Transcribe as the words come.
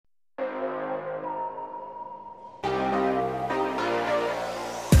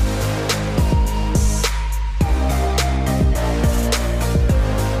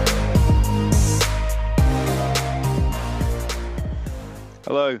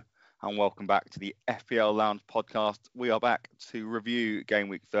and welcome back to the FPL Lounge podcast. We are back to review game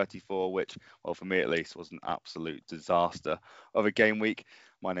week 34, which, well, for me at least, was an absolute disaster of a game week.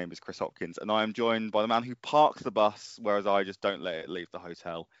 My name is Chris Hopkins, and I am joined by the man who parks the bus, whereas I just don't let it leave the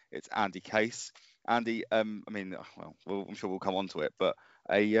hotel. It's Andy Case. Andy, I'm sure we'll come on to it, but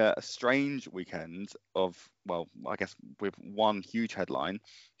a strange weekend of, well, I guess with one huge headline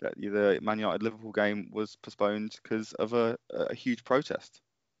that the Man United Liverpool game was postponed because of a huge protest.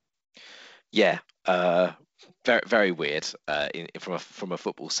 Yeah, very very weird from a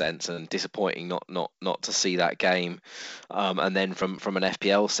football sense, and disappointing not to see that game, and then from an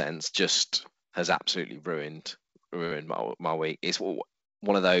FPL sense, just has absolutely ruined my week. It's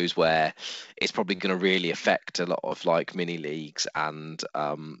one of those where it's probably going to really affect a lot of like mini leagues and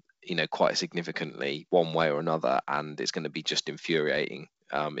quite significantly one way or another, and it's going to be just infuriating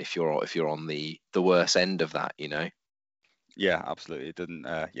if you're on the worst end of that. Yeah, absolutely. It didn't.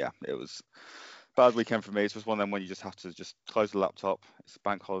 It was a bad weekend for me. It's just one of them when you just have to just close the laptop. It's a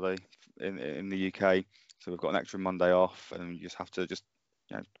bank holiday in the UK, so we've got an extra Monday off, and you just have to just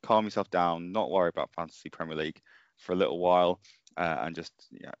calm yourself down, not worry about Fantasy Premier League for a little while, and just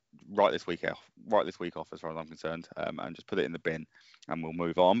write this week off as far as I'm concerned, and just put it in the bin, and we'll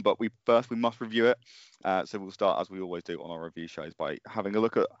move on. But we must review it. So we'll start, as we always do on our review shows, by having a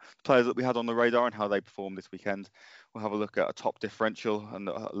look at players that we had on the radar and how they performed this weekend. We'll have a look at a top differential and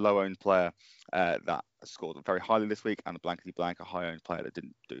a low-owned player that scored very highly this week, and a blankety blank, a high-owned player that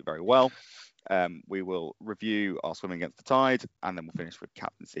didn't do very well. We will review our swimming against the tide, and then we'll finish with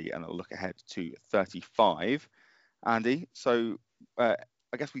captaincy and a look ahead to 35. Andy, so I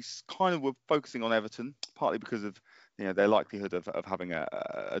guess we kind of were focusing on Everton, partly because of their likelihood of having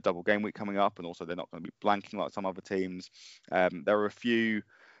a double game week coming up, and also they're not going to be blanking like some other teams. There are a few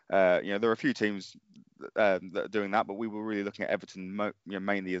teams that are doing that, but we were really looking at Everton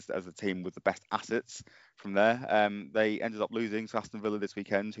mainly as a team with the best assets from there. They ended up losing to Aston Villa this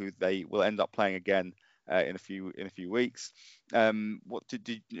weekend, who they will end up playing again in a few weeks. What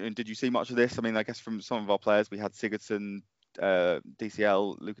did you see much of this? I mean, I guess from some of our players, we had Sigurdsson,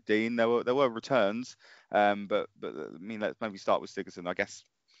 DCL, Luca Dean. There were returns, but I mean, let's maybe start with Sigurdsson. I guess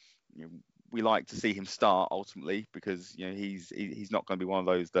we like to see him start ultimately, because he's not going to be one of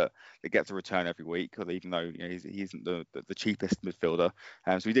those that gets a return every week, even though he isn't the cheapest midfielder.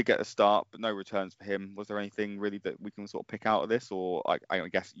 So we did get a start, but no returns for him. Was there anything really that we can sort of pick out of this, or I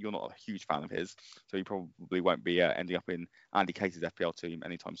guess you're not a huge fan of his, so he probably won't be ending up in Andy Case's FPL team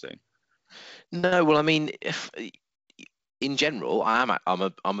anytime soon? No, well, I mean, in general, I'm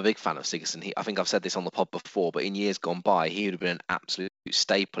a big fan of Sigurdsson. I think I've said this on the pod before, but in years gone by, he would have been an absolute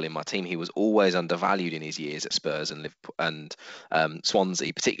staple in my team. He was always undervalued in his years at Spurs and Liverpool and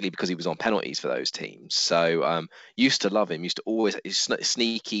Swansea, particularly because he was on penalties for those teams. So used to love him. Used to always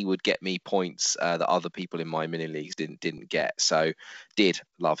sneaky, would get me points that other people in my mini leagues didn't get. So did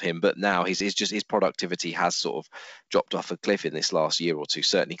love him, but now his productivity has sort of dropped off a cliff in this last year or two,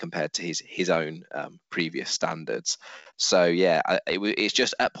 certainly compared to his own previous standards. So yeah, it's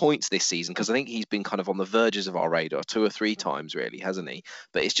just at points this season, because I think he's been kind of on the verges of our radar 2 or 3 times, really, hasn't he?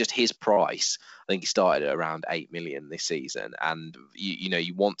 But it's just his price. I think he started at around 8 million this season, and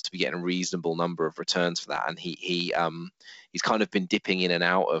you want to be getting a reasonable number of returns for that. And he's kind of been dipping in and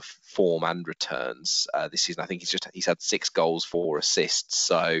out of form and returns this season. I think he's had 6 goals, 4 assists.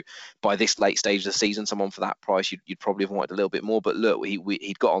 So by this late stage of the season, someone for that price, you'd probably have wanted a little bit more. But look,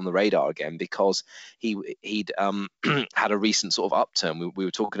 he'd got on the radar again because he'd had a recent sort of upturn. We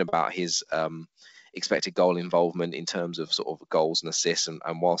were talking about his expected goal involvement in terms of sort of goals and assists, and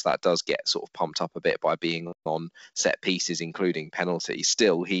whilst that does get sort of pumped up a bit by being on set pieces, including penalties,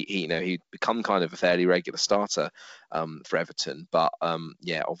 still he'd become kind of a fairly regular starter for Everton. But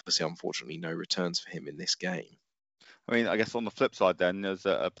obviously, unfortunately, no returns for him in this game. I mean, I guess on the flip side, then there's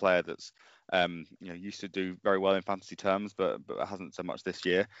a player that's used to do very well in fantasy terms, but hasn't so much this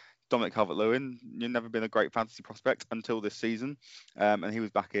year. Dominic Calvert-Lewin, you've never been a great fantasy prospect until this season, and he was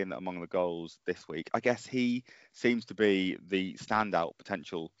back in among the goals this week. I guess he seems to be the standout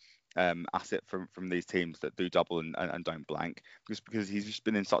potential asset from these teams that do double and don't blank, because he's just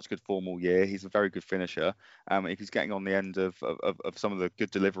been in such good form all year. He's a very good finisher. If he's getting on the end of some of the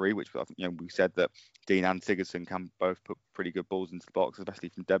good delivery, which I think we said that Dean and Sigurdsson can both put pretty good balls into the box, especially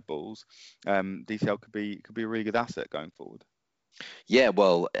from dead balls. DCL could be a really good asset going forward. Yeah,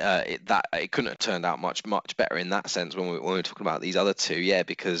 well, it couldn't have turned out much better in that sense when we were talking about these other two. Yeah,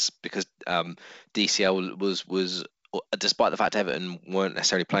 because DCL was despite the fact Everton weren't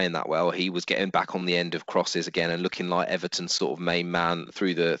necessarily playing that well, he was getting back on the end of crosses again and looking like Everton's sort of main man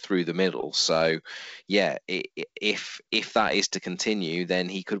through the middle. So, yeah, if that is to continue, then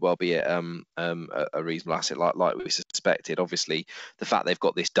he could well be a reasonable asset, like we suspected. Obviously, the fact they've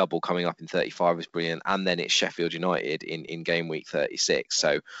got this double coming up in 35 is brilliant, and then it's Sheffield United in game week 36.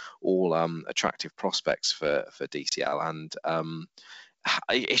 So, all attractive prospects for DCL, and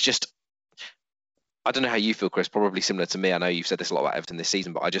it's just. I don't know how you feel, Chris. Probably similar to me. I know you've said this a lot about Everton this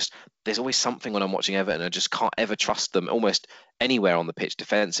season, but there's always something when I'm watching Everton. I just can't ever trust them almost anywhere on the pitch,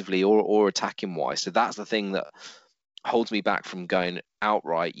 defensively or attacking wise. So that's the thing that holds me back from going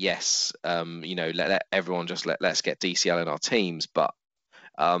outright. Yes, let everyone let's get DCL in our teams, but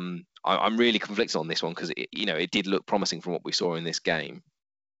I'm really conflicted on this one because it did look promising from what we saw in this game.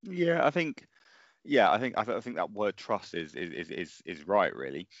 Yeah, I think that word trust is right,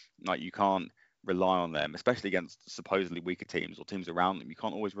 really. Like, you can't rely on them, especially against supposedly weaker teams or teams around them. You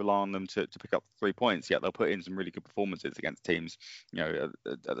can't always rely on them to pick up 3 points. Yet they'll put in some really good performances against teams, at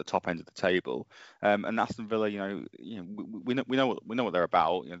the top end of the table. And Aston Villa, we know what they're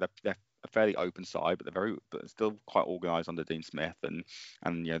about. They're a fairly open side, but still quite organised under Dean Smith, and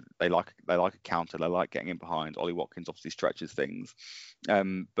they like a counter. They like getting in behind. Ollie Watkins obviously stretches things,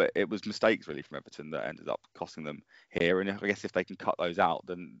 but it was mistakes really from Everton that ended up costing them here. And I guess if they can cut those out,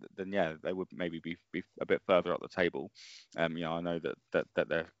 then yeah, they would maybe be a bit further up the table. I know that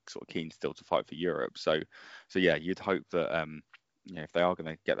they're sort of keen still to fight for Europe. So yeah, you'd hope that if they are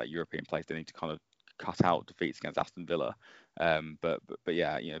going to get that European place, they need to kind of cut out defeats against Aston Villa. But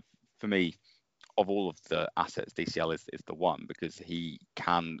yeah, for me, of all of the assets, DCL is the one, because he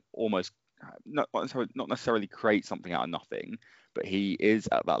can almost not necessarily create something out of nothing, but he is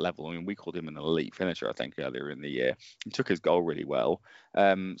at that level. I mean, we called him an elite finisher, I think, earlier in the year. He took his goal really well.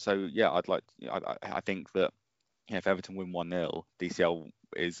 So yeah, I think that if Everton win 1-0, DCL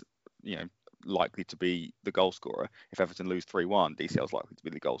is likely to be the goal scorer. If Everton lose 3-1, DCL is likely to be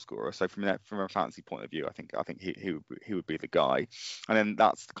the goal scorer. So from a fantasy point of view, I think he would be the guy. And then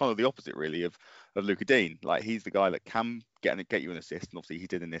that's kind of the opposite, really, of Lucas Digne. Like, he's the guy that can get you an assist, and obviously he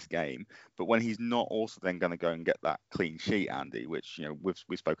did in this game. But when he's not also then going to go and get that clean sheet, Andy, which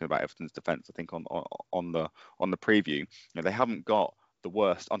we've spoken about Everton's defence, I think on the preview. They haven't got the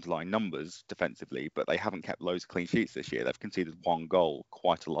worst underlying numbers defensively, but they haven't kept loads of clean sheets this year. They've conceded one goal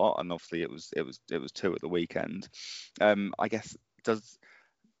quite a lot, and obviously it was two at the weekend. I guess do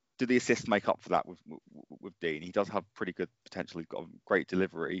the assists make up for that with Digne? He does have pretty good potential. He's got a great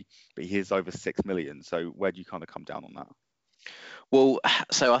delivery, but he is over 6 million. So where do you kind of come down on that? Well,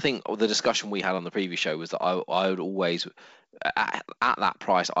 so I think the discussion we had on the previous show was that I would always, at that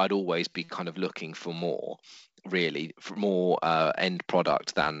price, I'd always be kind of looking for more, really, for more end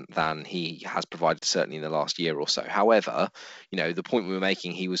product than he has provided, certainly in the last year or so. However, the point we were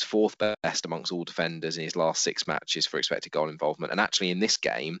making, he was fourth best amongst all defenders in his last 6 matches for expected goal involvement. And actually in this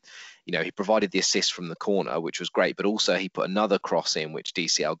game, he provided the assist from the corner, which was great, but also he put another cross in, which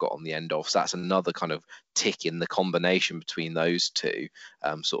DCL got on the end of. So that's another kind of tick in the combination between those two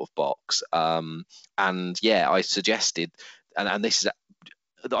sort of box. And yeah, I suggested, and this is,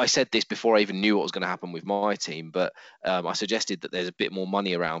 I said this before I even knew what was going to happen with my team, but I suggested that there's a bit more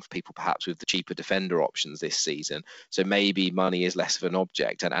money around for people perhaps with the cheaper defender options this season. So maybe money is less of an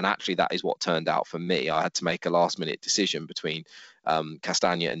object. And actually that is what turned out for me. I had to make a last minute decision between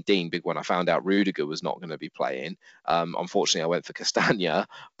Castagna and Digne, big when I found out Rudiger was not going to be playing. Unfortunately, I went for Castagna,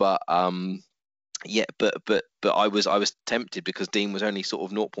 but yeah, but I was tempted because Digne was only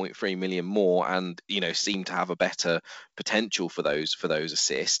sort of 0.3 million more, and seemed to have a better potential for those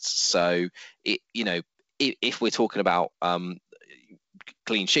assists. So if we're talking about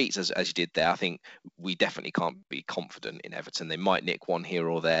clean sheets as you did there, I think we definitely can't be confident in Everton. They might nick one here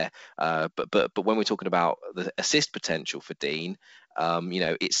or there, but when we're talking about the assist potential for Digne,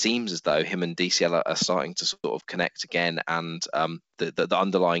 it seems as though him and DCL are starting to sort of connect again, and the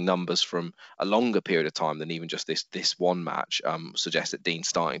underlying numbers from a longer period of time than even just this one match suggest that Digne's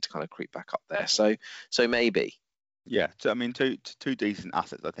starting to kind of creep back up there. So maybe. Yeah, I mean, two decent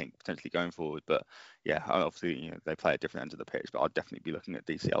assets, I think, potentially going forward. But yeah, obviously, they play at different ends of the pitch. But I'd definitely be looking at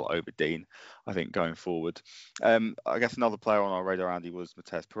DCL over Digne, I think, going forward. I guess another player on our radar, Andy, was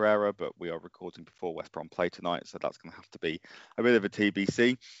Matheus Pereira, but we are recording before West Brom play tonight, so that's going to have to be a bit of a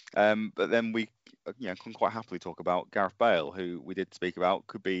TBC. But then we can quite happily talk about Gareth Bale, who we did speak about,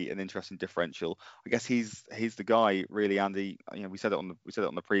 could be an interesting differential. I guess he's the guy, really, Andy. We said it on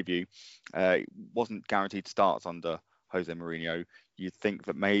the preview. Wasn't guaranteed starts under Jose Mourinho. You'd think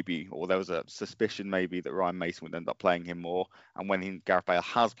that maybe, or there was a suspicion maybe, that Ryan Mason would end up playing him more. And when Gareth Bale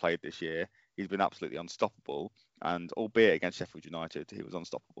has played this year, he's been absolutely unstoppable. and albeit against Sheffield United, he was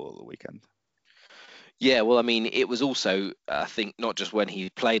unstoppable at the weekend. Yeah, well, I mean, it was also, I think, not just when he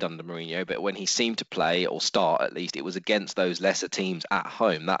played under Mourinho, but when he seemed to play or start at least, it was against those lesser teams at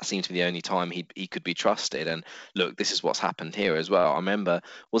home. That seemed to be the only time he could be trusted. And look, this is what's happened here as well. I remember,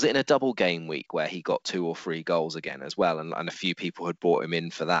 was it in a double game week where he got 2 or 3 goals again as well, and a few people had brought him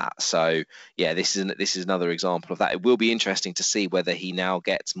in for that. So yeah, this is another example of that. It will be interesting to see whether he now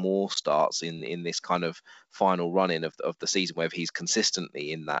gets more starts in this kind of final run in of the season, whether he's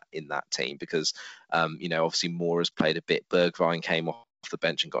consistently in that team, because obviously Moore has played a bit. Bergwijn came off the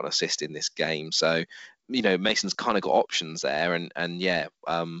bench and got an assist in this game. So, Mason's kind of got options there, and yeah,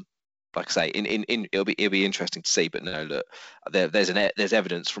 like I say, it'll be interesting to see. But no, look, there's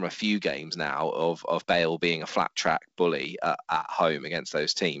evidence from a few games now of Bale being a flat track bully at home against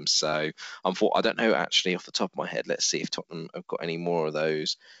those teams. So I don't know actually off the top of my head. Let's see if Tottenham have got any more of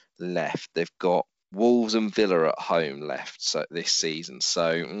those left. They've got Wolves and Villa at home left this season.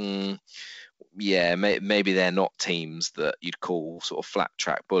 So yeah, maybe they're not teams that you'd call sort of flat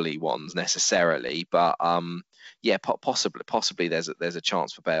track bully ones necessarily, but yeah, possibly there's a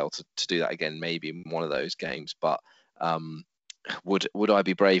chance for Bale to do that again, maybe in one of those games. But would I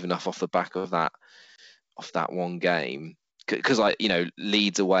be brave enough off the back of that one game? Because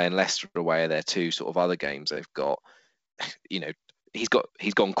Leeds away and Leicester away are their 2 sort of other games they've got. He's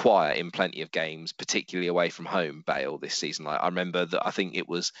gone quiet in plenty of games, particularly away from home, Bale, this season. Like, I remember that, I think it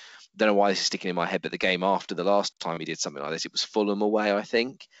was, don't know why this is sticking in my head, but the game after the last time he did something like this, it was Fulham away, I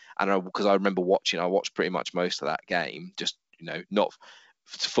think. And because I remember I watched pretty much most of that game, just, not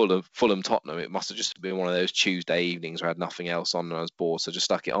Fulham Tottenham. It must have just been one of those Tuesday evenings where I had nothing else on and I was bored, so just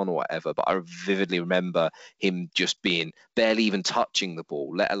stuck it on or whatever. But I vividly remember him just being barely even touching the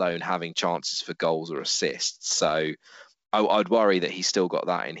ball, let alone having chances for goals or assists. So I'd worry that he's still got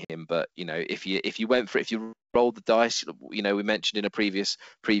that in him. But if you went for it, if you rolled the dice, we mentioned in a previous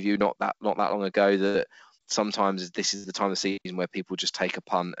preview not that long ago that sometimes this is the time of the season where people just take a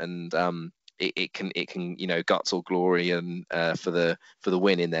punt, and it can guts or glory and for the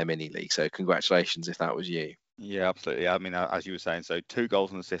win in their mini league. So congratulations if that was you. Yeah, absolutely. I mean, as you were saying, so 2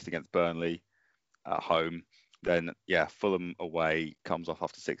 goals and assist against Burnley at home. Then Fulham away comes off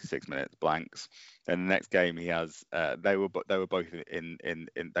after 66 minutes, blanks. Then the next game he has, they were both in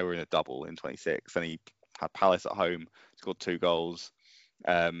they were in a double in 26, and he had Palace at home, scored 2 goals,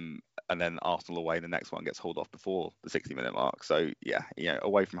 and then Arsenal away. The next one gets hauled off before the 60-minute mark. So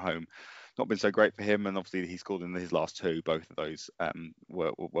away from home, not been so great for him. And obviously he scored in his last 2. Both of those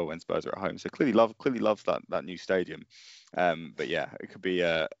were when Spurs are at home. So clearly loves that new stadium. But yeah, it could be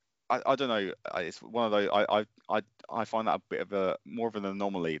I don't know. It's one of those. I find that a bit of more of an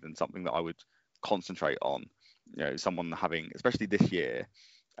anomaly than something that I would concentrate on. Someone having, especially this year,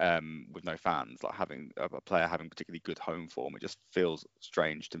 with no fans, like having a player having particularly good home form. It just feels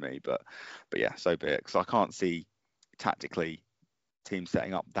strange to me. But yeah, so be it. Because I can't see tactically teams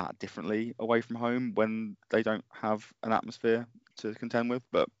setting up that differently away from home when they don't have an atmosphere to contend with.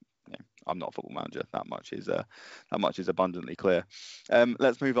 But I'm not a football manager. That much is abundantly clear.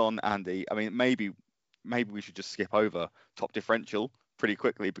 Let's move on, Andy. I mean, maybe we should just skip over top differential pretty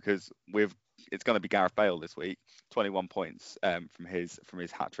quickly, because it's going to be Gareth Bale this week. 21 points from his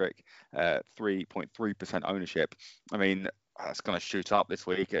hat trick, 3.3% ownership. I mean, that's going to shoot up this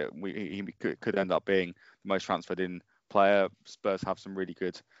week. He could end up being the most transferred in player. Spurs have some really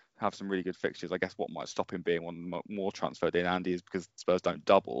good fixtures. I guess what might stop him being one of the more transferred in, Andy, is because Spurs don't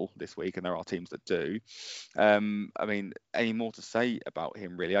double this week, and there are teams that do. I mean, any more to say about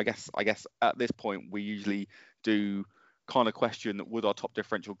him, really? I guess at this point we usually do kind of question, would our top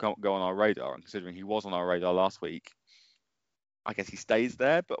differential go on our radar? And considering he was on our radar last week, I guess he stays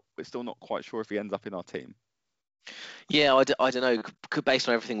there, but we're still not quite sure if he ends up in our team. Yeah, I don't know. Based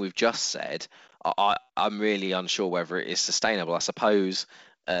on everything we've just said, I'm really unsure whether it is sustainable. I suppose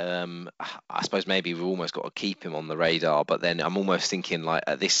maybe we've almost got to keep him on the radar, but then I'm almost thinking, like,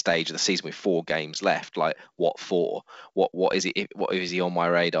 at this stage of the season with 4 games left, like, what for? What is it? What is he on my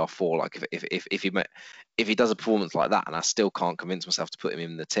radar for? Like, if he does a performance like that and I still can't convince myself to put him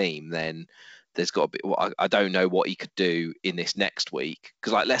in the team, then there's got to be. Well, I don't know what he could do in this next week,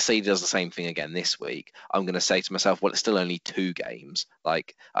 because, like, let's say he does the same thing again this week. I'm going to say to myself, well, it's still only 2 games.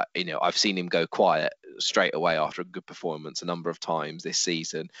 Like, I've seen him go quiet straight away after a good performance a number of times this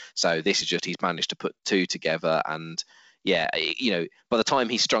season. So this is just, he's managed to put 2 together, and yeah, by the time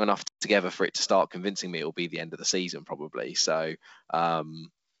he's strong enough together for it to start convincing me, it'll be the end of the season probably. So I'm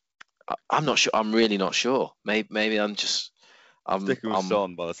not sure. I'm really not sure. Maybe I'm sticking with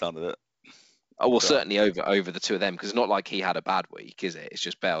Son by the sound of it. Oh, well, certainly over the 2 of them, because it's not like he had a bad week, is it? It's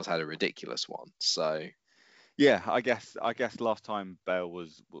just Bale's had a ridiculous one. So Yeah, I guess last time Bale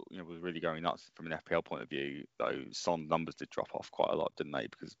was really going nuts from an FPL point of view. Though Son's numbers did drop off quite a lot, didn't they?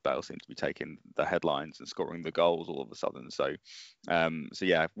 Because Bale seemed to be taking the headlines and scoring the goals all of a sudden. So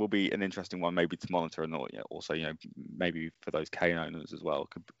yeah, will be an interesting one maybe to monitor, and also maybe for those Kane owners as well.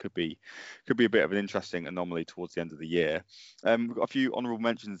 Could be a bit of an interesting anomaly towards the end of the year. We've got a few honourable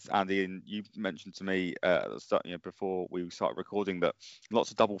mentions, Andy, and you mentioned to me at the start, before we started recording, that lots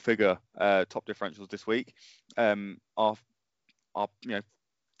of double figure top differentials this week. Our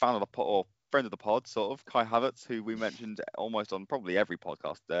fan of the pod, or friend of the pod, sort of, Kai Havertz, who we mentioned almost on probably every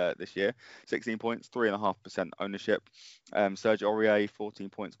podcast this year, 16 points, 3.5% ownership. Serge Aurier, 14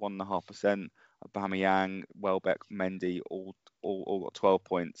 points, 1.5%. Aubameyang, Welbeck, Mendy, all got 12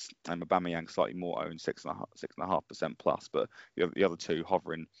 points, and Aubameyang slightly more owned, 6.5% plus, but the other two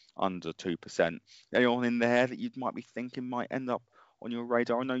hovering under 2%. Anyone in there that you might be thinking might end up on your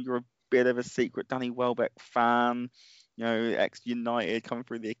radar? I know you're a bit of a secret Danny Welbeck fan, ex-United coming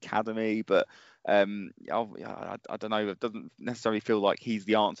through the academy, but I don't know. It doesn't necessarily feel like he's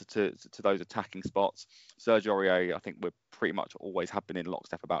the answer to those attacking spots. Serge Aurier, I think we're pretty much always have been in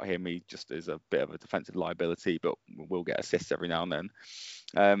lockstep about him. He just is a bit of a defensive liability, but will get assists every now and then.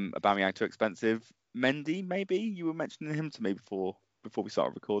 Aubameyang too expensive. Mendy, maybe you were mentioning him to me before we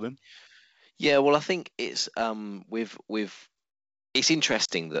started recording. Yeah, well, I think it's with it's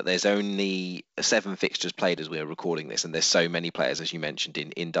interesting that there's only 7 fixtures played as we're recording this, and there's so many players, as you mentioned,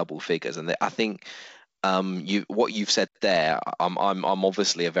 in double figures. And I think what you've said there, I'm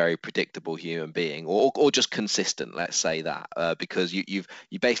obviously a very predictable human being, or just consistent. Let's say that because you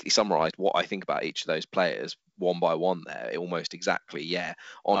basically summarised what I think about each of those players one by one there, almost exactly. Yeah,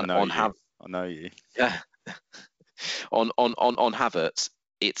 I know you. Yeah. on Havertz,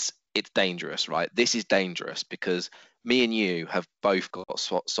 it's dangerous, right? This is dangerous because me and you have both got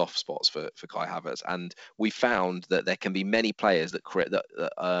soft spots for Kai Havertz, and we found that there can be many players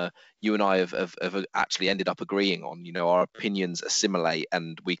that you and I have actually ended up agreeing on. Our opinions assimilate,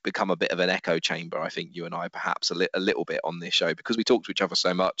 and we become a bit of an echo chamber. I think you and I perhaps a little bit on this show because we talk to each other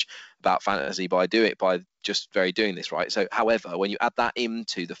so much about fantasy by just very doing this, right? So, however, when you add that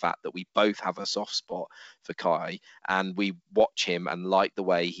into the fact that we both have a soft spot for Kai, and we watch him and like the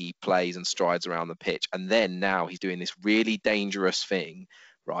way he plays and strides around the pitch, and then now he's doing this really dangerous thing,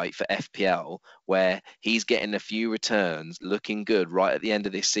 right, for FPL, where he's getting a few returns, looking good right at the end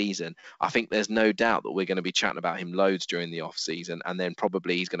of this season. I think there's no doubt that we're going to be chatting about him loads during the off season, and then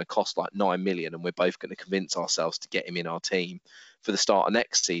probably he's going to cost like 9 million, and we're both going to convince ourselves to get him in our team for the start of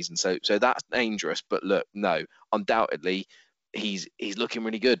next season. So that's dangerous. But look, no, undoubtedly he's looking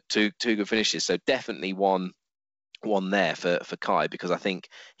really good. Two good finishes. So definitely one there for Kai, because I think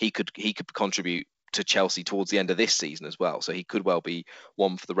he could contribute to Chelsea towards the end of this season as well. So he could well be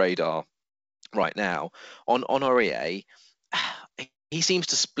one for the radar right now. On Aurier, he seems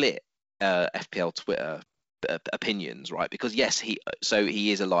to split FPL Twitter opinions, right? Because yes, he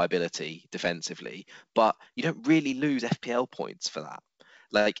is a liability defensively, but you don't really lose FPL points for that.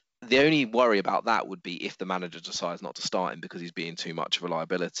 Like, the only worry about that would be if the manager decides not to start him because he's being too much of a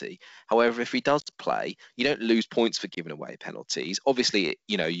liability. However, if he does play, you don't lose points for giving away penalties. Obviously,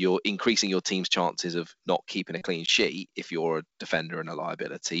 you're increasing your team's chances of not keeping a clean sheet if you're a defender and a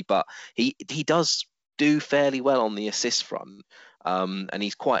liability. But he does do fairly well on the assist front. And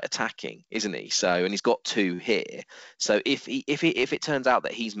he's quite attacking, isn't he? So, and he's got 2 here. So if it turns out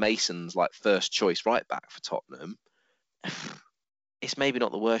that he's Mason's like first choice right back for Tottenham, it's maybe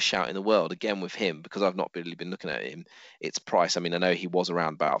not the worst shout in the world. Again, with him, because I've not really been looking at him, it's price. I mean, I know he was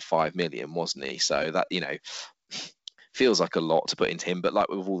around about 5 million, wasn't he? So that, feels like a lot to put into him. But like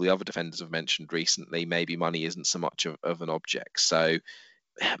with all the other defenders I've mentioned recently, maybe money isn't so much of an object. So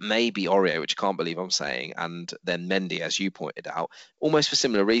maybe Aurier, which I can't believe I'm saying, and then Mendy, as you pointed out, almost for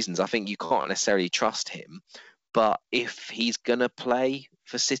similar reasons. I think you can't necessarily trust him, but if he's going to play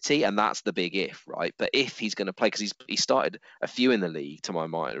for City, and that's the big if, right? But if he's going to play, because he started a few in the league, to my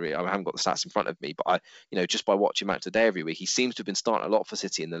mind, really, I haven't got the stats in front of me, but just by watching Match of the Day every week, he seems to have been starting a lot for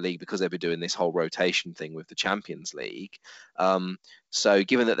City in the league because they've been doing this whole rotation thing with the Champions League. So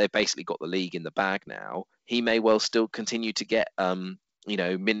given that they've basically got the league in the bag now, he may well still continue to get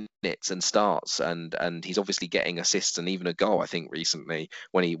minutes and starts, and he's obviously getting assists and even a goal, I think, recently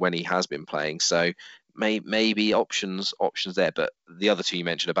when he has been playing. So maybe options there. But the other two you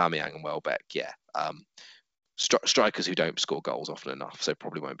mentioned, Aubameyang and Welbeck, yeah, strikers who don't score goals often enough, so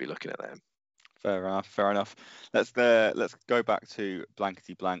probably won't be looking at them. Fair enough. Let's go back to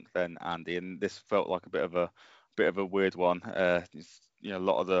blankety blank then, Andy. And this felt like a bit of a weird one. A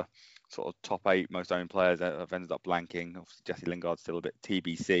lot of the sort of top 8 most owned players have ended up blanking. Obviously, Jesse Lingard's still a bit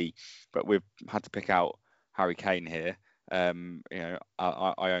TBC, but we've had to pick out Harry Kane here. I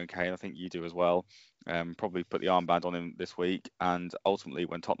own Kane. I think you do as well. Probably put the armband on him this week. And ultimately,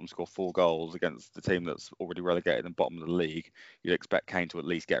 when Tottenham score 4 goals against the team that's already relegated in the bottom of the league, you'd expect Kane to at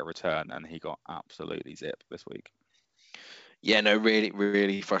least get a return, and he got absolutely zipped this week. Yeah, no, really,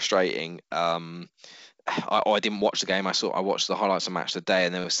 really frustrating. I didn't watch the game. I watched the highlights of Match of the Day,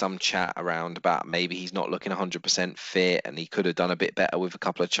 and there was some chat around about maybe he's not looking 100% fit, and he could have done a bit better with a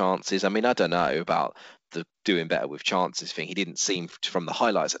couple of chances. I mean, I don't know about the doing better with chances thing. He didn't seem, from the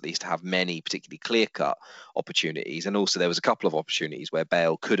highlights at least, to have many particularly clear-cut opportunities, and also there was a couple of opportunities where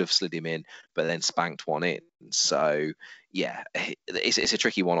Bale could have slid him in, but then spanked one in. So yeah, it's a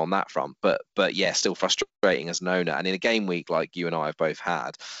tricky one on that front, but yeah, still frustrating as an owner. And in a game week like you and I have both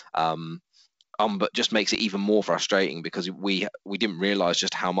had, but just makes it even more frustrating because we didn't realise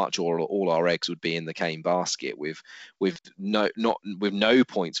just how much all our eggs would be in the Kane basket with no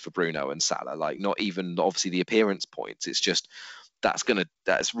points for Bruno and Salah, like not even obviously the appearance points. It's just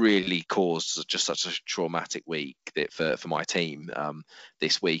that's really caused just such a traumatic week for my team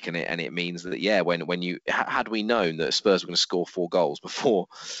this week, and it means that when you had we known that Spurs were going to score 4 goals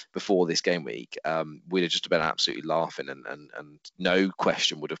before this game week, we'd have just been absolutely laughing, and no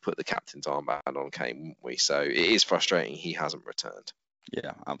question would have put the captain's armband on Kane, wouldn't we? So it is frustrating he hasn't returned.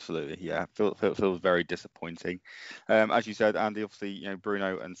 Yeah, absolutely. Yeah, feels very disappointing. As you said, Andy, obviously,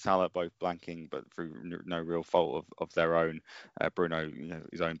 Bruno and Salah both blanking, but through no real fault of their own. Bruno,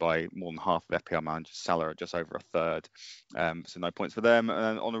 is owned by more than half of FPL managers. Salah just over a third. So no points for them.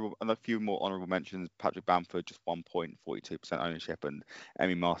 And a few more honourable mentions. Patrick Bamford, just 1 point, 42% ownership, and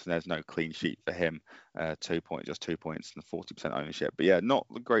Emi Martinez, no clean sheet for him. 2 points, just 2 points and 40% ownership. But yeah, not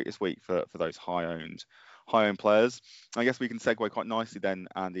the greatest week for those high-owned players. I guess we can segue quite nicely then,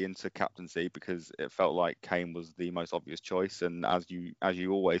 Andy, into captaincy, because it felt like Kane was the most obvious choice. And as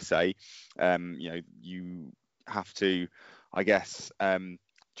you always say, you have to, I guess,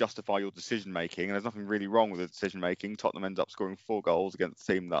 justify your decision making. And there's nothing really wrong with the decision making. Tottenham ends up scoring 4 goals against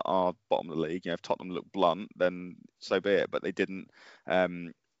a team that are bottom of the league. If Tottenham look blunt, then so be it. But they didn't.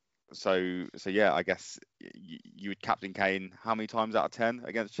 So yeah, I guess you would captain Kane how many times out of 10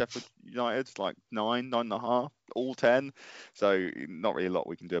 against Sheffield United? Like 9.5, all 10. So not really a lot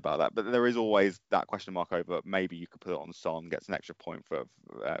we can do about that. But there is always that question mark over maybe you could put it on Son, gets an extra point for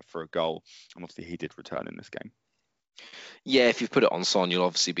a goal, and obviously he did return in this game. Yeah, if you put it on Son, you'll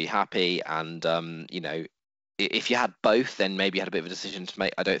obviously be happy, and if you had both, then maybe you had a bit of a decision to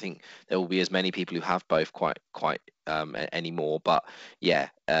make. I don't think there will be as many people who have both quite anymore. But yeah,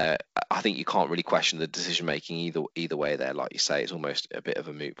 I think you can't really question the decision making either way there. Like you say, it's almost a bit of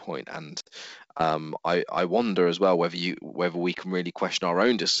a moot point. And I wonder as well whether we can really question our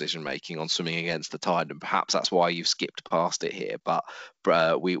own decision making on swimming against the tide, and perhaps that's why you've skipped past it here. But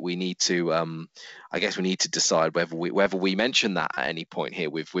we need to I guess we need to decide whether we mention that at any point here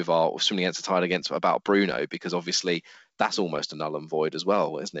with our swimming against the tide about Bruno, because obviously that's almost a null and void as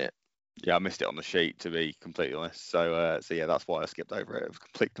well, isn't it? Yeah, I missed it on the sheet, to be completely honest. So yeah, that's why I skipped over it. It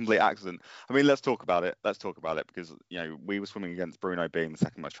was complete accident. I mean, let's talk about it. Because we were swimming against Bruno being the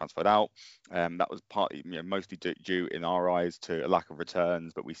second most transferred out. That was partly, mostly due in our eyes to a lack of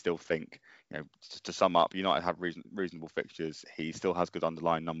returns. But we still think, to sum up, United have reasonable fixtures. He still has good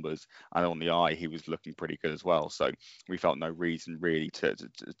underlying numbers, and on the eye, he was looking pretty good as well. So we felt no reason really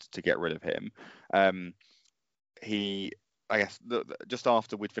to get rid of him. I guess just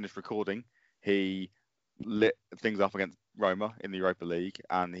after we'd finished recording, he lit things up against Roma in the Europa League,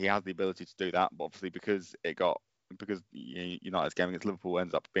 and he has the ability to do that. But obviously, because United's game against Liverpool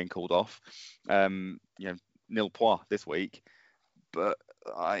ends up being called off, nil point this week. But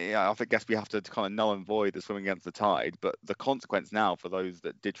I guess we have to kind of null and void the swimming against the tide. But the consequence now for those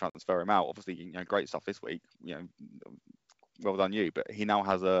that did transfer him out, obviously, great stuff this week. Well done you. But he now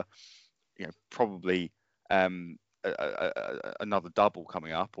has probably another double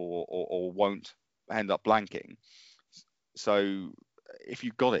coming up, or won't end up blanking. So if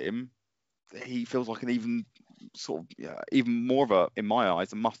you got him, he feels like an even more of in my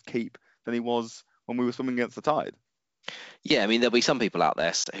eyes, a must keep than he was when we were swimming against the tide. Yeah, I mean, there'll be some people out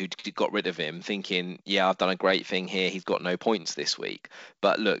there who got rid of him thinking, yeah, I've done a great thing here. He's got no points this week.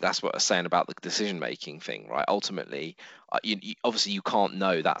 But look, that's what I was saying about the decision-making thing, right? Ultimately, obviously you can't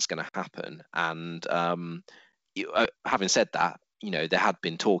know that's going to happen. And having said that, there had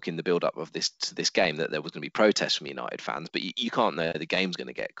been talk in the build-up of this game that there was going to be protests from United fans, but you can't know the game's going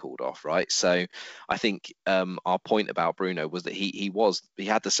to get called off, right? So I think our point about Bruno was that he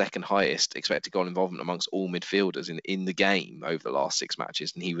had the second highest expected goal involvement amongst all midfielders in the game over the last 6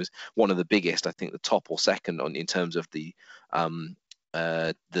 matches, and he was one of the biggest, I think, the top or second in terms of the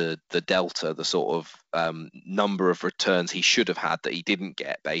the delta, the sort of number of returns he should have had that he didn't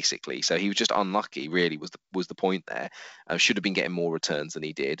get, basically. So he was just unlucky, really, was the point there. Should have been getting more returns than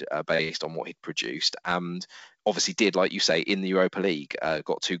he did, based on what he'd produced, and obviously did, like you say, in the Europa League,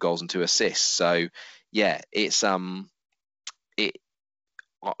 got 2 goals and 2 assists. So yeah, it's it.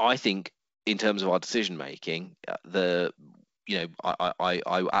 I think in terms of our decision making, I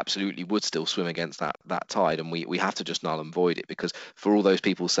absolutely would still swim against that tide, and we have to just null and void it, because for all those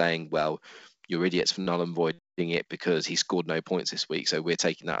people saying, well, you're idiots for null and voiding it because he scored no points this week, so we're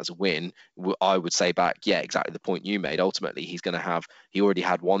taking that as a win, I would say back, yeah, exactly the point you made. Ultimately, he already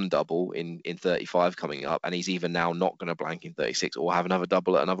had 1 double in 35 coming up, and he's even now not going to blank in 36 or have another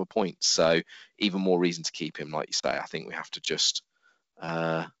double at another point. So even more reason to keep him, like you say. I think we have to just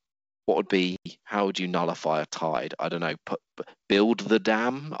how would you nullify a tide? I don't know, build the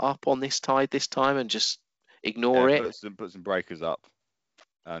dam up on this tide this time and just ignore it. Put some breakers up,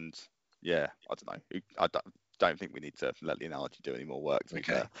 and yeah, I don't know. I don't think we need to let the analogy do any more work, to be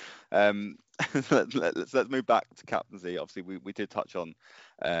fair. Let's move back to captaincy. Obviously, we did touch on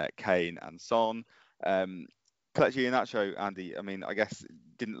Kane and Son. Kelechi Iheanacho, Andy, I mean, I guess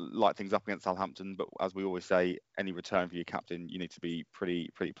didn't light things up against Southampton, but as we always say, any return for your captain, you need to be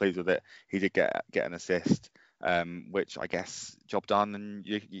pretty pleased with it. He did get an assist, which I guess job done, and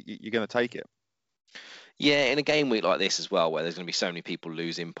you're going to take it. Yeah, in a game week like this as well, where there's going to be so many people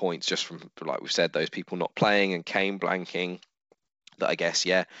losing points just from, like we've said, those people not playing and Kane blanking, that I guess,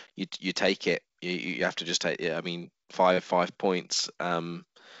 yeah, you take it. You have to just take it. I mean, 5 points.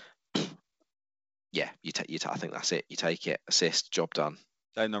 Yeah, I think that's it. You take it. Assist, job done.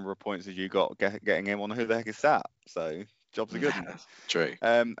 Same number of points as you got getting him on Who the Heck Is That? So jobs are good. True.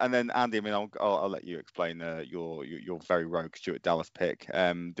 And then Andy, I mean, I'll let you explain your very rogue Stuart Dallas pick.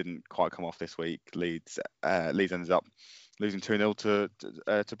 Didn't quite come off this week. Leeds ended up losing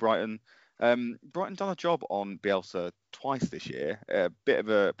 2-0 to Brighton. Brighton done a job on Bielsa twice this year. A bit of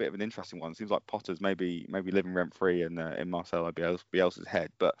an interesting one. Seems like Potter's maybe living rent free in Marcelo Bielsa's head,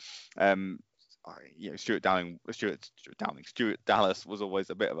 but Stuart Dallas was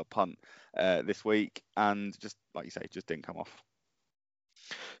always a bit of a punt this week, and just like you say, just didn't come off.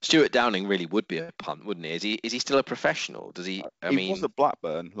 Stuart Downing really would be a punt, wouldn't he? Is he still a professional? Does he? He was at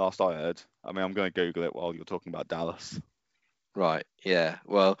Blackburn last I heard. I mean, I'm going to Google it while you're talking about Dallas. Right. Yeah.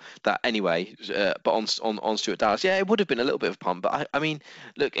 Well, that anyway. But on Stuart Dallas, yeah, it would have been a little bit of a punt. But I mean,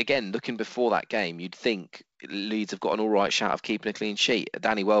 looking before that game, you'd think Leeds have got an all right shot of keeping a clean sheet.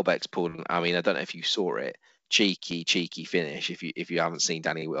 Danny Welbeck's pulled. I mean, I don't know if you saw it. Cheeky finish. If you haven't seen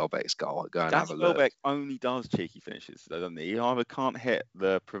Danny Welbeck's goal, go and have a look. Danny Welbeck only does cheeky finishes, doesn't he? He either can't hit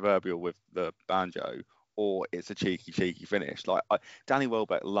the proverbial with the banjo, or it's a cheeky finish. Like Danny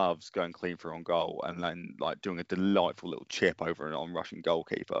Welbeck loves going clean for on goal and then like doing a delightful little chip over an on-rushing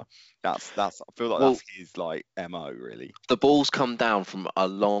goalkeeper. That's I feel like that's his like MO, really. The ball's come down from a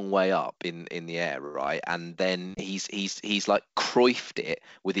long way up in the air, right? And then he's like Cruyffed it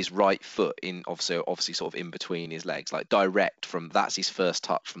with his right foot in, obviously sort of in between his legs, like direct from, that's his first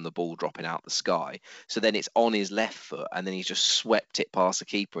touch from the ball dropping out the sky. So then it's on his left foot, and then he's just swept it past the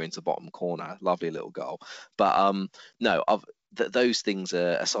keeper into the bottom corner. Lovely little goal. But no, those things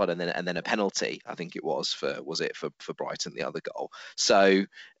aside, and then a penalty, I think it was for Brighton, the other goal. So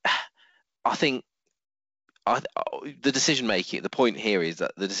I think the decision making, the point here is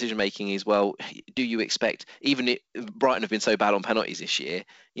that the decision making is, well, do you expect, even if Brighton have been so bad on penalties this year,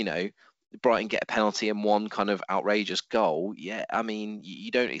 Brighton get a penalty and one kind of outrageous goal? Yeah, I mean,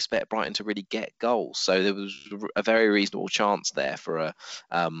 you don't expect Brighton to really get goals. So there was a very reasonable chance there for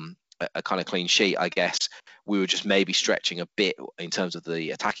a kind of clean sheet. I guess we were just maybe stretching a bit in terms of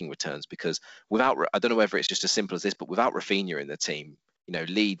the attacking returns, because I don't know whether it's just as simple as this, but without Rafinha in the team,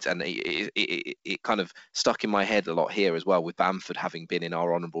 Leeds, and it kind of stuck in my head a lot here as well, with Bamford having been in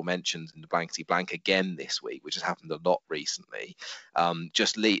our honourable mentions in the blankety blank again this week, which has happened a lot recently.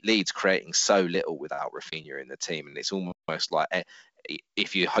 Just Leeds creating so little without Rafinha in the team, and it's almost like,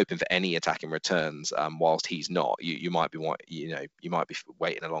 if you're hoping for any attacking returns, whilst he's not, you might be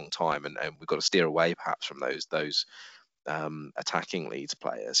waiting a long time, and we've got to steer away perhaps from those attacking Leeds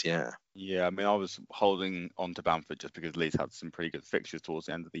players. Yeah, I mean, I was holding on to Bamford just because Leeds had some pretty good fixtures towards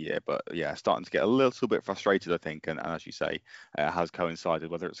the end of the year, but yeah, starting to get a little bit frustrated, I think, and as you say, it has coincided,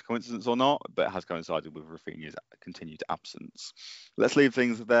 whether it's a coincidence or not, but it has coincided with Rafinha's continued absence. Let's leave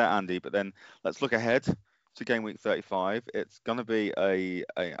things there, Andy, but then let's look ahead to game week 35. It's going to be a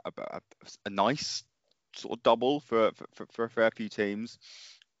nice sort of double for a fair few teams.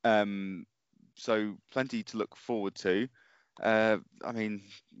 So plenty to look forward to. I mean,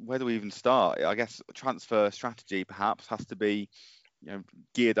 where do we even start? I guess transfer strategy perhaps has to be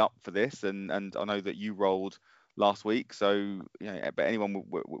geared up for this, and I know that you rolled last week, so but anyone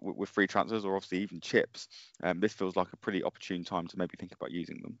with free transfers or obviously even chips, this feels like a pretty opportune time to maybe think about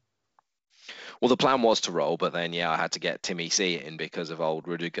using them. Well, the plan was to roll, but then I had to get Timmy C in because of old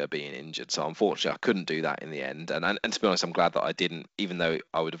Rudiger being injured. So unfortunately, I couldn't do that in the end. And to be honest, I'm glad that I didn't, even though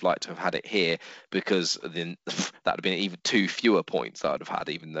I would have liked to have had it here, because then that would have been even 2 fewer points that I would have had,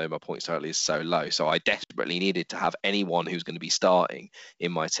 even though my points total is so low. So I desperately needed to have anyone who's going to be starting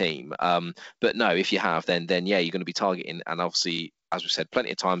in my team. But no, if you have, then you're going to be targeting, and obviously, as we said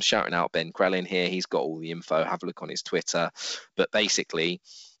plenty of times, shouting out Ben Crellin here. He's got all the info. Have a look on his Twitter. But basically,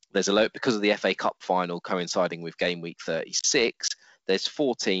 there's a lot because of the FA Cup final coinciding with game week 36. There's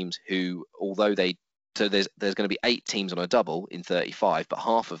 4 teams who, although there's going to be 8 teams on a double in 35, but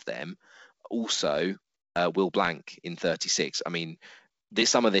half of them also will blank in 36. I mean,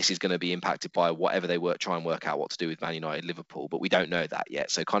 some of this is going to be impacted by whatever they try and work out what to do with Man United, Liverpool, but we don't know that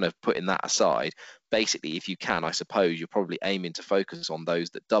yet. So kind of putting that aside, basically, if you can, I suppose you're probably aiming to focus on those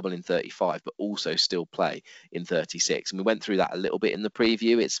that double in 35, but also still play in 36. And we went through that a little bit in the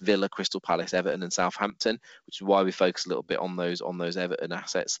preview. It's Villa, Crystal Palace, Everton, and Southampton, which is why we focus a little bit on those Everton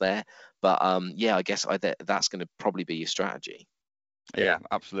assets there. But I guess that's going to probably be your strategy. Yeah,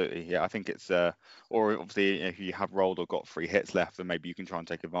 absolutely. Yeah, I think it's or obviously if you have rolled or got 3 hits left, then maybe you can try and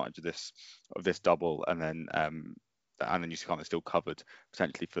take advantage of this double, and then you kind of still covered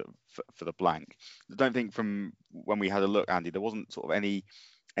potentially for the blank. I don't think from when we had a look, Andy, there wasn't sort of any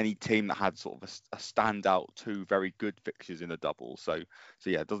team that had sort of a standout 2 very good fixtures in the double. So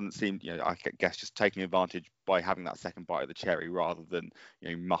yeah, it doesn't seem, I guess just taking advantage by having that second bite of the cherry rather than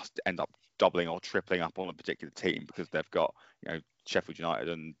must end up doubling or tripling up on a particular team because they've got Sheffield United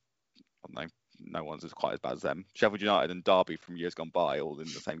and I don't know, no one's as quite as bad as them. Sheffield United and Derby from years gone by, all in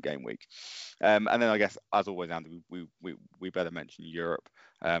the same game week. And then I guess, as always, Andy, we better mention Europe.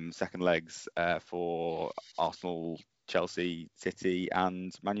 Second legs for Arsenal, Chelsea, City,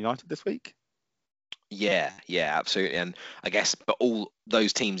 and Man United this week. Yeah, absolutely. And I guess, but all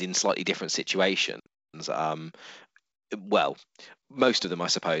those teams in slightly different situations. Well, most of them, I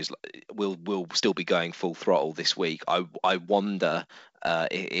suppose, will still be going full throttle this week. I wonder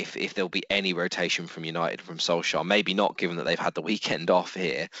if there'll be any rotation from United from Solskjaer. Maybe not, given that they've had the weekend off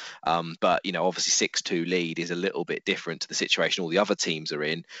here. But obviously 6-2 lead is a little bit different to the situation all the other teams are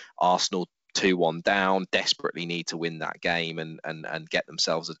in. Arsenal 2-1 down, desperately need to win that game and get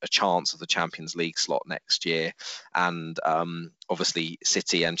themselves a chance of the Champions League slot next year. And obviously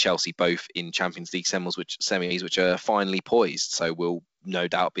City and Chelsea both in Champions League semis, which are finally poised. So will no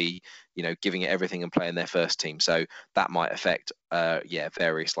doubt be, giving it everything and playing their first team. So that might affect,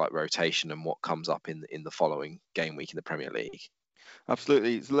 various like rotation and what comes up in the following game week in the Premier League.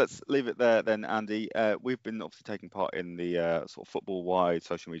 Absolutely. So let's leave it there then, Andy. We've been obviously taking part in the sort of football-wide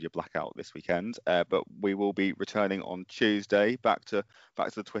social media blackout this weekend, but we will be returning on Tuesday back to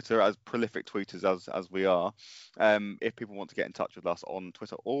the Twitter, as prolific tweeters as we are. If people want to get in touch with us on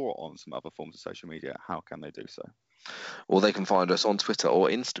Twitter or on some other forms of social media, how can they do so? Well, they can find us on Twitter or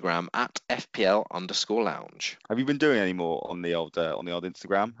Instagram at FPL_lounge. Have you been doing any more on the old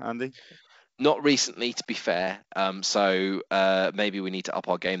Instagram, Andy? Not recently, to be fair. So maybe we need to up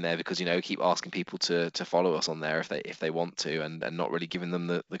our game there because keep asking people to follow us on there if they want to, and not really giving them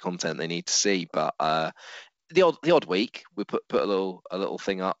the content they need to see. But the odd week we put a little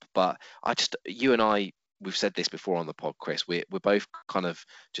thing up. But you and I, we've said this before on the pod, Chris. We're both kind of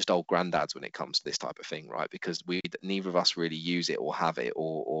just old granddads when it comes to this type of thing, right? Because neither of us really use it or have it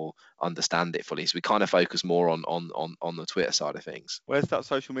or understand it fully. So we kind of focus more on the Twitter side of things. Where's that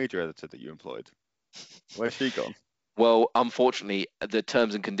social media editor that you employed? Where's she gone? Well, unfortunately, the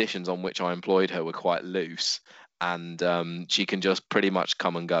terms and conditions on which I employed her were quite loose, and she can just pretty much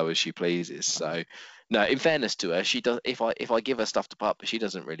come and go as she pleases. So, no, in fairness to her, she does. If I give her stuff to put up, she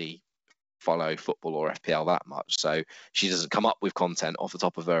doesn't really follow football or FPL that much, so she doesn't come up with content off the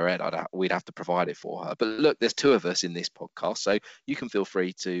top of her head. We'd have to provide it for her. But look, there's 2 of us in this podcast, so you can feel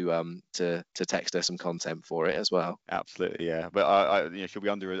free to text her some content for it as well. Absolutely, yeah. But she'll be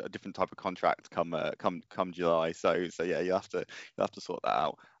under a different type of contract come July. So yeah, you have to sort that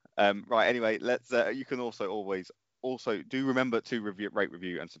out. Right. Anyway, let's. You can also do remember to rate,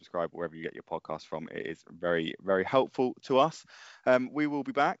 review, and subscribe wherever you get your podcast from. It is very, very helpful to us. We will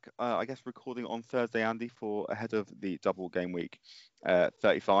be back, I guess, recording on Thursday, Andy, for ahead of the double game week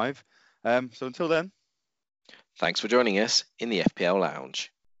 35. So until then, thanks for joining us in the FPL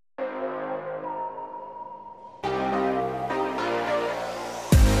Lounge.